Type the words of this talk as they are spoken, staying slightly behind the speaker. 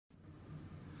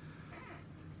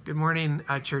Good morning,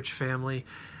 church family.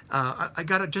 I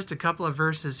got just a couple of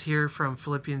verses here from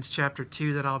Philippians chapter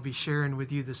 2 that I'll be sharing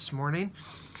with you this morning.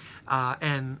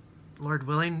 And Lord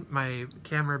willing, my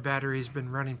camera battery's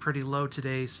been running pretty low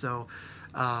today, so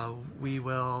we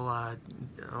will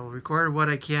I'll record what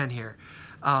I can here.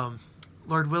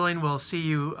 Lord willing, we'll see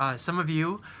you, some of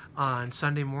you, on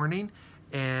Sunday morning,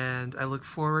 and I look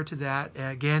forward to that.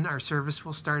 Again, our service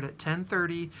will start at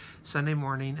 10:30 Sunday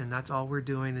morning, and that's all we're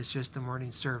doing is just the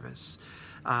morning service.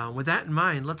 With that in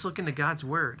mind, let's look into God's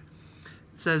Word.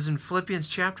 It says in Philippians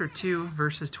chapter 2,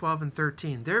 verses 12 and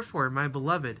 13, "Therefore, my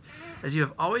beloved, as you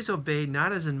have always obeyed,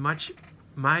 not as in much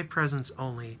my presence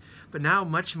only, but now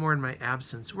much more in my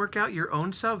absence, work out your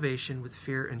own salvation with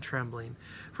fear and trembling.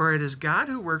 For it is God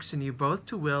who works in you both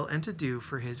to will and to do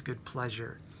for his good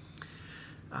pleasure."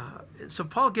 So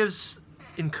Paul gives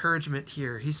encouragement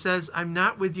here. He says, I'm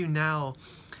not with you now,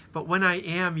 but when I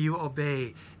am, you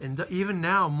obey. And even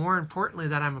now, more importantly,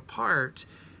 that I'm apart,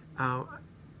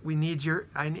 we need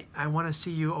I want to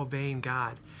see you obeying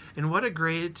God. And what a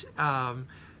great, kind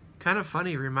of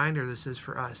funny reminder this is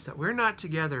for us, that we're not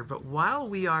together, but while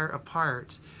we are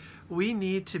apart, we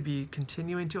need to be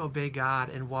continuing to obey God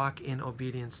and walk in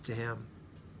obedience to him.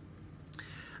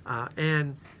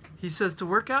 And he says to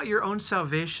work out your own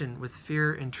salvation with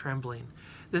fear and trembling.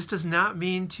 This does not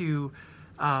mean to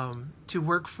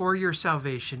work for your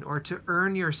salvation or to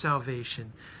earn your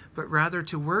salvation, but rather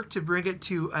to work to bring it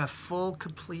to a full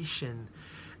completion.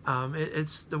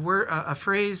 It's the word, a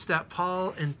phrase that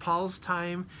Paul in Paul's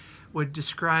time would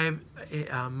describe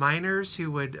miners who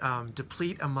would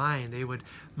deplete a mine. They would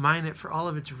mine it for all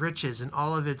of its riches and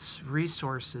all of its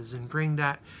resources and bring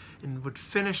that and would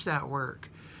finish that work.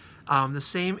 The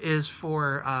same is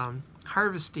for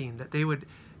harvesting, that they would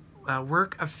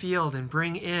work a field and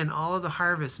bring in all of the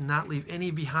harvest and not leave any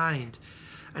behind.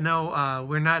 I know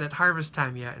we're not at harvest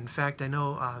time yet. In fact, I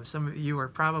know some of you are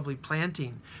probably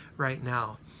planting right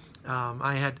now.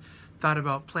 I had thought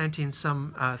about planting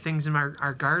some things in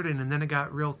our garden, and then it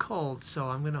got real cold, so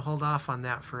I'm going to hold off on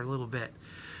that for a little bit.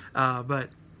 But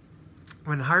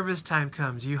when harvest time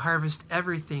comes, you harvest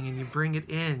everything and you bring it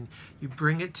in. You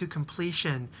bring it to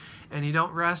completion, and you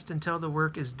don't rest until the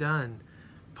work is done.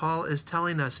 Paul is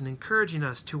telling us and encouraging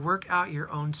us to work out your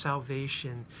own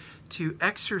salvation, to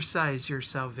exercise your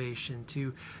salvation,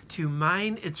 to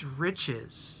mine its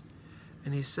riches.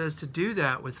 And he says to do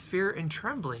that with fear and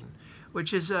trembling,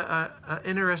 which is an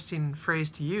interesting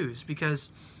phrase to use, because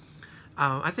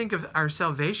I think of our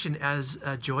salvation as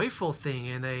a joyful thing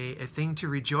and a thing to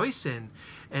rejoice in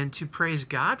and to praise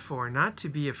God for, not to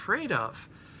be afraid of.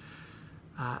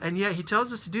 And yet he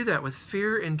tells us to do that with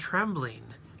fear and trembling.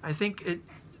 I think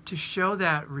to show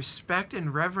that respect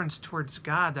and reverence towards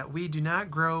God, that we do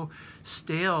not grow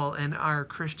stale in our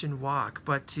Christian walk,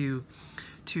 but to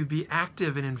be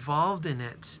active and involved in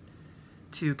it,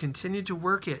 to continue to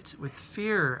work it with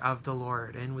fear of the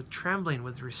Lord and with trembling,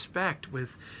 with respect,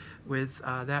 with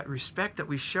that respect that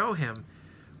we show him.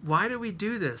 Why do we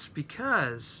do this?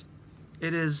 Because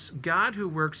it is God who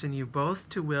works in you both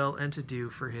to will and to do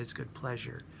for his good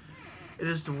pleasure. It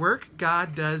is the work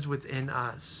God does within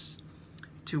us,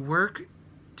 to work,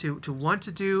 to want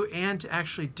to do and to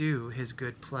actually do his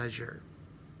good pleasure.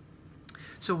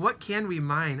 So what can we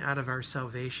mine out of our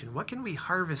salvation? What can we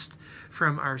harvest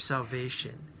from our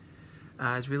salvation?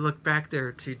 As we look back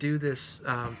there to do this,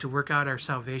 to work out our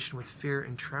salvation with fear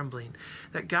and trembling,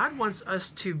 that God wants us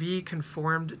to be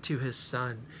conformed to his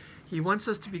Son. He wants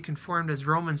us to be conformed, as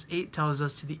Romans 8 tells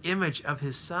us, to the image of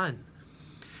his Son.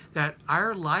 That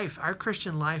our life, our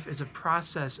Christian life, is a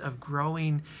process of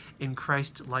growing in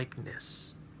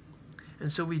Christ-likeness.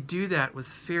 And so we do that with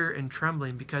fear and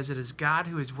trembling because it is God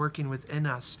who is working within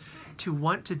us to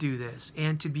want to do this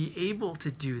and to be able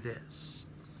to do this.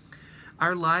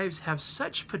 Our lives have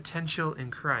such potential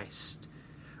in Christ.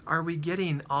 Are we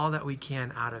getting all that we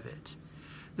can out of it?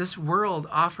 This world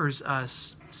offers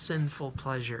us sinful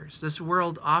pleasures. This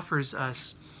world offers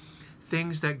us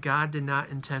things that God did not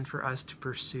intend for us to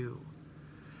pursue.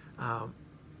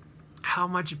 How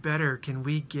much better can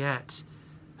we get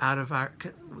out of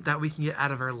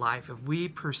our life if we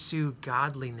pursue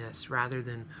godliness rather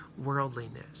than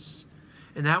worldliness?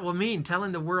 And that will mean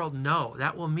telling the world no.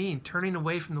 That will mean turning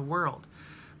away from the world,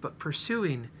 but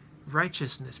pursuing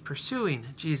righteousness, pursuing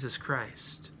Jesus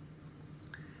Christ.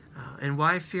 And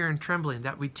why fear and trembling?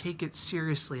 That we take it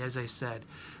seriously, as I said,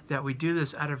 that we do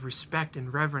this out of respect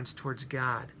and reverence towards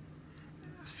God,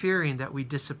 fearing that we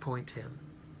disappoint him.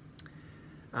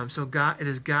 So it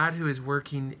is God who is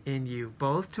working in you,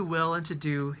 both to will and to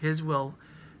do his will,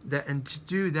 and to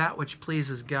do that which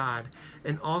pleases God,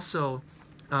 and also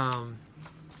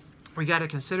We got to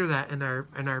consider that in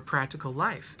our practical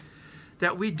life.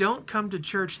 That we don't come to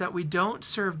church, that we don't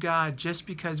serve God just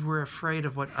because we're afraid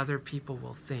of what other people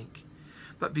will think,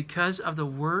 but because of the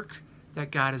work that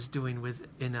God is doing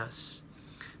within us.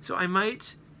 So I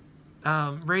might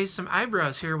raise some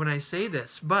eyebrows here when I say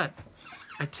this, but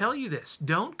I tell you this: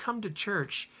 don't come to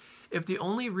church if the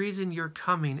only reason you're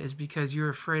coming is because you're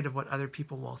afraid of what other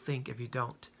people will think if you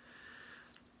don't.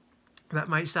 That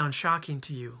might sound shocking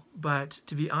to you, but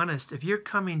to be honest, if you're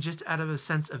coming just out of a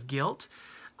sense of guilt,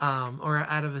 or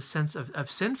out of a sense of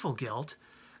sinful guilt,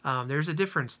 there's a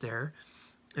difference there.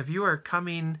 If you are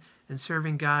coming and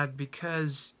serving God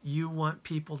because you want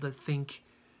people to think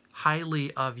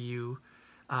highly of you,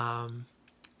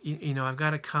 I've got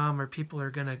to come or people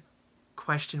are going to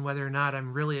question whether or not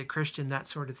I'm really a Christian, that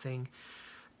sort of thing.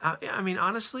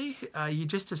 Honestly, you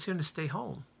just as soon to stay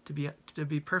home. To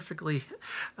be perfectly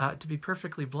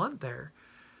blunt there.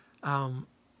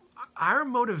 Our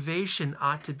motivation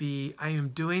ought to be, I am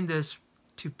doing this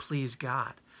to please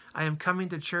God. I am coming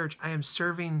to church. I am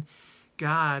serving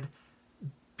God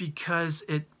because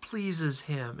it pleases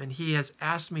Him, and He has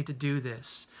asked me to do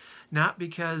this. Not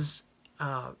because,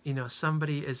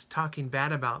 somebody is talking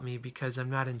bad about me because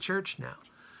I'm not in church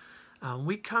now.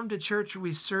 We come to church,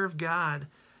 we serve God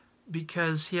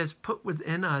because He has put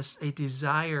within us a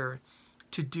desire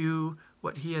to do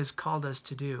what He has called us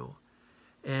to do.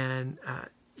 And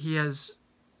He has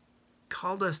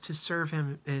called us to serve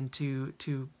Him and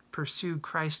to pursue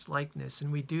Christ-likeness.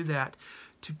 And we do that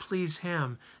to please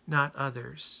Him, not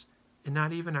others, and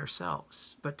not even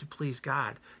ourselves, but to please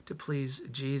God, to please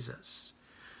Jesus.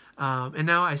 And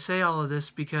now I say all of this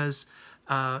because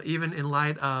even in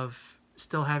light of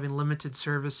still having limited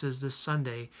services this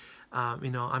Sunday,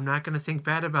 I'm not going to think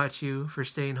bad about you for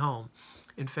staying home.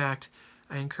 In fact,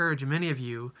 I encourage many of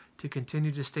you to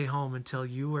continue to stay home until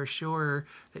you are sure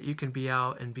that you can be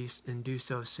out and do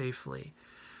so safely.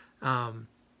 But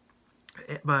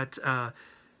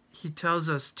he tells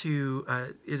us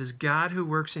it is God who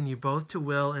works in you both to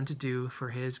will and to do for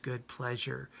His good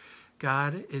pleasure.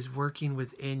 God is working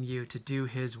within you to do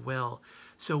His will.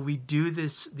 So we do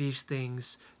these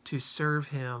things to serve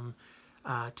Him,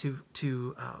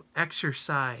 to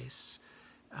exercise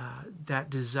that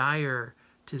desire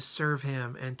to serve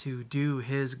Him and to do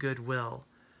His good will.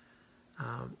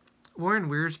 Warren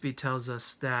Wiersbe tells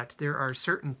us that there are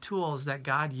certain tools that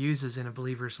God uses in a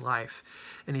believer's life,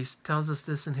 and he tells us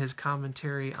this in his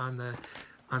commentary on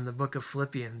the book of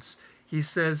Philippians. He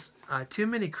says, too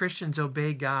many Christians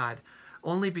obey God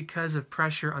only because of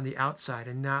pressure on the outside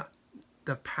and not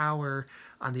the power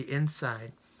on the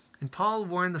inside. And Paul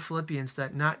warned the Philippians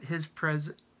that not his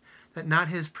presence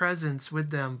with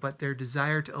them, but their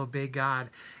desire to obey God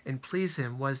and please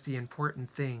Him was the important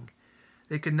thing.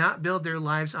 They could not build their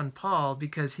lives on Paul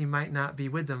because he might not be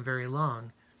with them very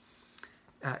long.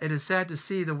 It is sad to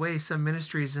see the way some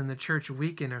ministries in the church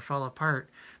weaken or fall apart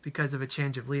because of a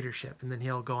change of leadership. And then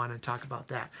he'll go on and talk about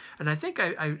that. And I think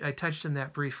I touched on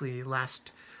that briefly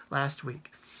last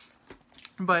week.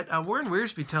 But Warren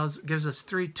Wiersbe gives us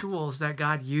 3 tools that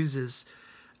God uses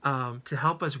to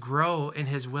help us grow in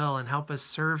His will and help us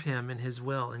serve Him in His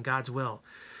will and God's will.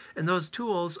 And those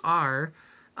tools are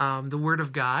the Word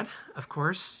of God. Of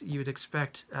course, you would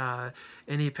expect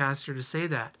any pastor to say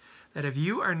that if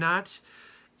you are not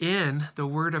in the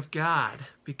Word of God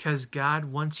because God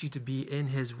wants you to be in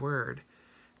His Word,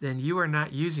 then you are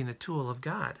not using a tool of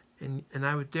God. And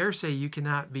I would dare say you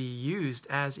cannot be used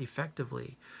as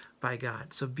effectively by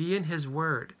God. So be in His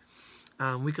Word.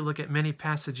 We could look at many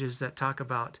passages that talk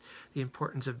about the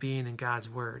importance of being in God's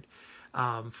Word.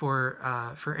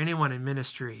 For anyone in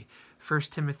ministry, 2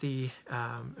 Timothy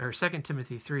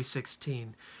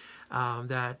 3:16,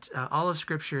 that all of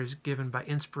Scripture is given by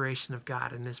inspiration of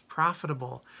God and is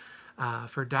profitable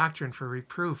for doctrine, for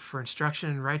reproof, for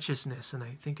instruction in righteousness. And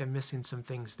I think I'm missing some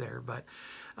things there, but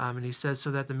and he says,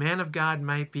 so that the man of God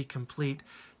might be complete,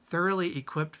 thoroughly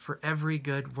equipped for every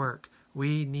good work.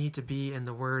 We need to be in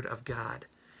the Word of God.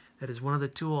 That is one of the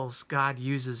tools God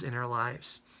uses in our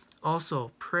lives.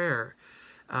 Also, prayer.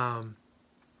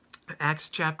 Acts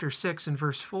chapter 6 and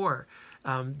verse 4.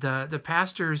 The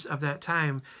pastors of that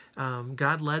time,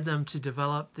 God led them to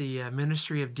develop the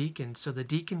ministry of deacons. So the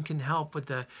deacon can help with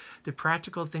the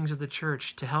practical things of the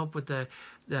church, to help with the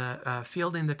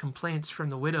fielding the complaints from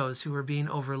the widows who were being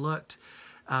overlooked.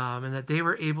 And that they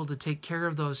were able to take care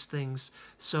of those things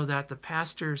so that the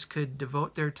pastors could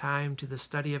devote their time to the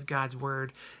study of God's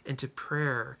Word and to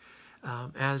prayer.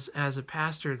 As a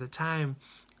pastor, the time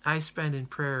I spend in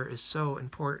prayer is so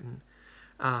important.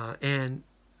 And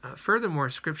Furthermore,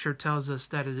 Scripture tells us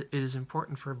that it is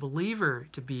important for a believer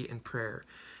to be in prayer.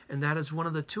 And that is one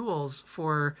of the tools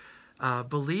for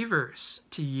believers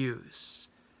to use,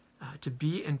 to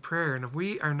be in prayer. And if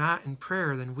we are not in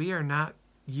prayer, then we are not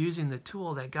using the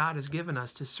tool that God has given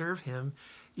us to serve him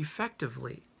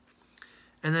effectively.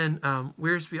 And then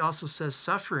Wiersbe also says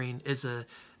suffering is a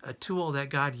tool that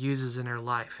God uses in our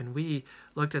life. And we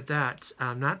looked at that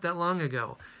not that long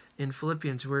ago in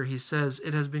Philippians, where he says,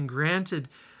 it has been granted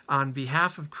on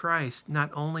behalf of Christ not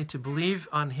only to believe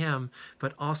on him,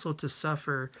 but also to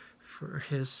suffer for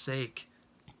his sake.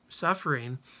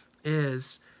 Suffering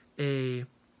is a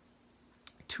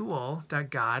tool that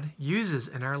God uses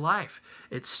in our life.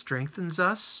 It strengthens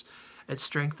us. It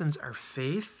strengthens our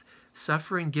faith.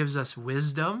 Suffering gives us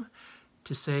wisdom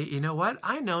to say, you know what,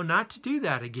 I know not to do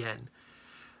that again.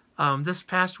 This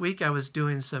past week I was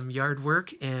doing some yard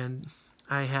work, and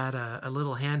I had a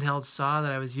little handheld saw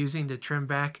that I was using to trim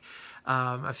back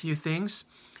a few things,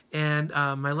 and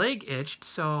my leg itched,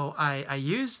 so I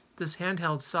used this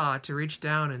handheld saw to reach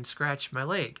down and scratch my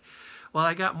leg. Well,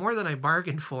 I got more than I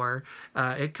bargained for.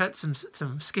 It cut some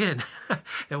skin.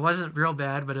 It wasn't real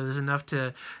bad, but it was enough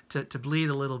to bleed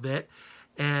a little bit.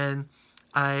 And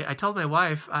I told my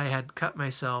wife I had cut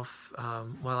myself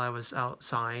while I was out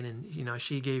sawing, and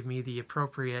she gave me the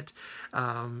appropriate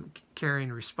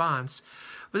caring response.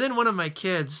 But then one of my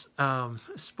kids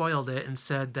spoiled it and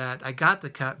said that I got the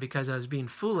cut because I was being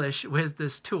foolish with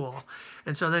this tool,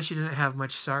 and so then she didn't have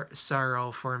much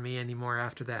sorrow for me anymore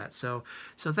after that. So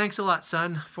thanks a lot,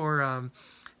 son, for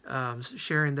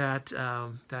sharing that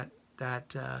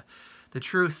the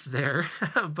truth there.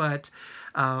 But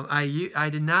I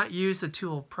did not use the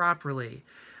tool properly.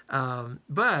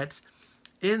 But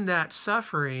in that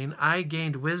suffering, I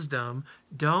gained wisdom.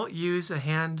 Don't use a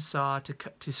hand saw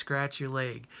to scratch your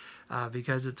leg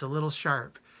because it's a little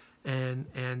sharp. And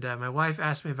my wife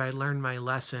asked me if I learned my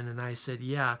lesson, and I said,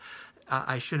 yeah,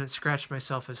 I shouldn't scratch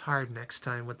myself as hard next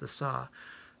time with the saw.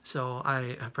 So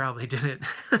I probably didn't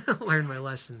learn my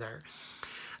lesson there.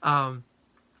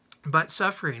 But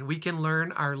suffering, we can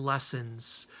learn our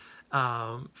lessons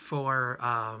to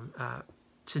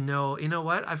know, you know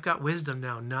what, I've got wisdom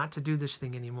now not to do this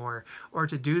thing anymore, or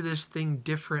to do this thing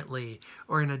differently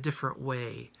or in a different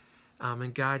way.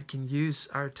 And God can use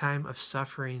our time of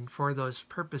suffering for those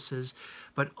purposes,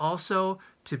 but also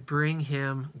to bring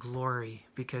him glory,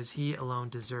 because he alone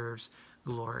deserves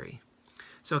glory.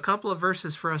 So a couple of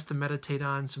verses for us to meditate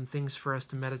on, some things for us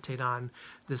to meditate on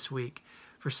this week.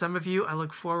 For some of you, I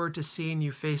look forward to seeing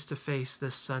you face to face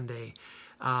this Sunday.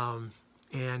 And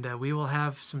we will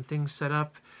have some things set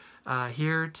up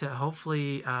here to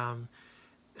hopefully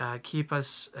keep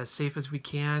us as safe as we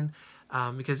can.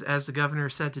 Because as the governor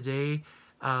said today,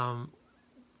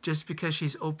 just because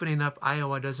she's opening up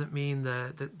Iowa doesn't mean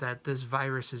that this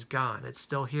virus is gone. It's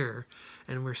still here,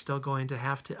 and we're still going to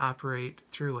have to operate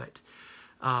through it.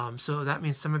 So that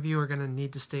means some of you are going to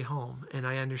need to stay home, and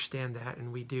I understand that,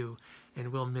 and we do,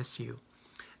 and we'll miss you.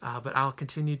 But I'll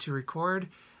continue to record,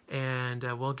 and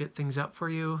we'll get things up for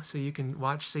you so you can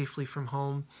watch safely from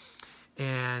home.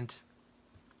 And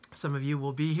some of you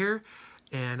will be here,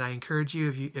 and I encourage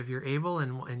you, if you're able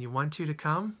and you want to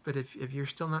come, but if you're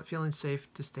still not feeling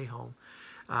safe, to stay home,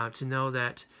 to know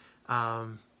that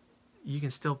you can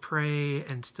still pray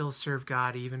and still serve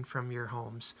God even from your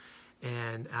homes.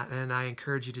 And I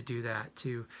encourage you to do that,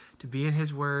 to be in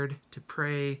his word, to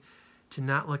pray, to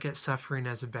not look at suffering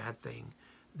as a bad thing,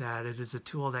 that it is a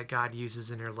tool that God uses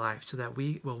in our life, so that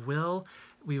we will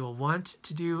want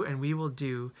to do, and we will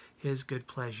do his good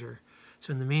pleasure.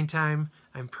 So in the meantime,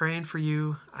 I'm praying for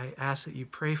you. I ask that you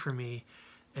pray for me,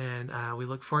 and we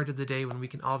look forward to the day when we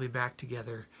can all be back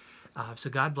together. So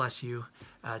God bless you.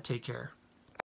 Take care.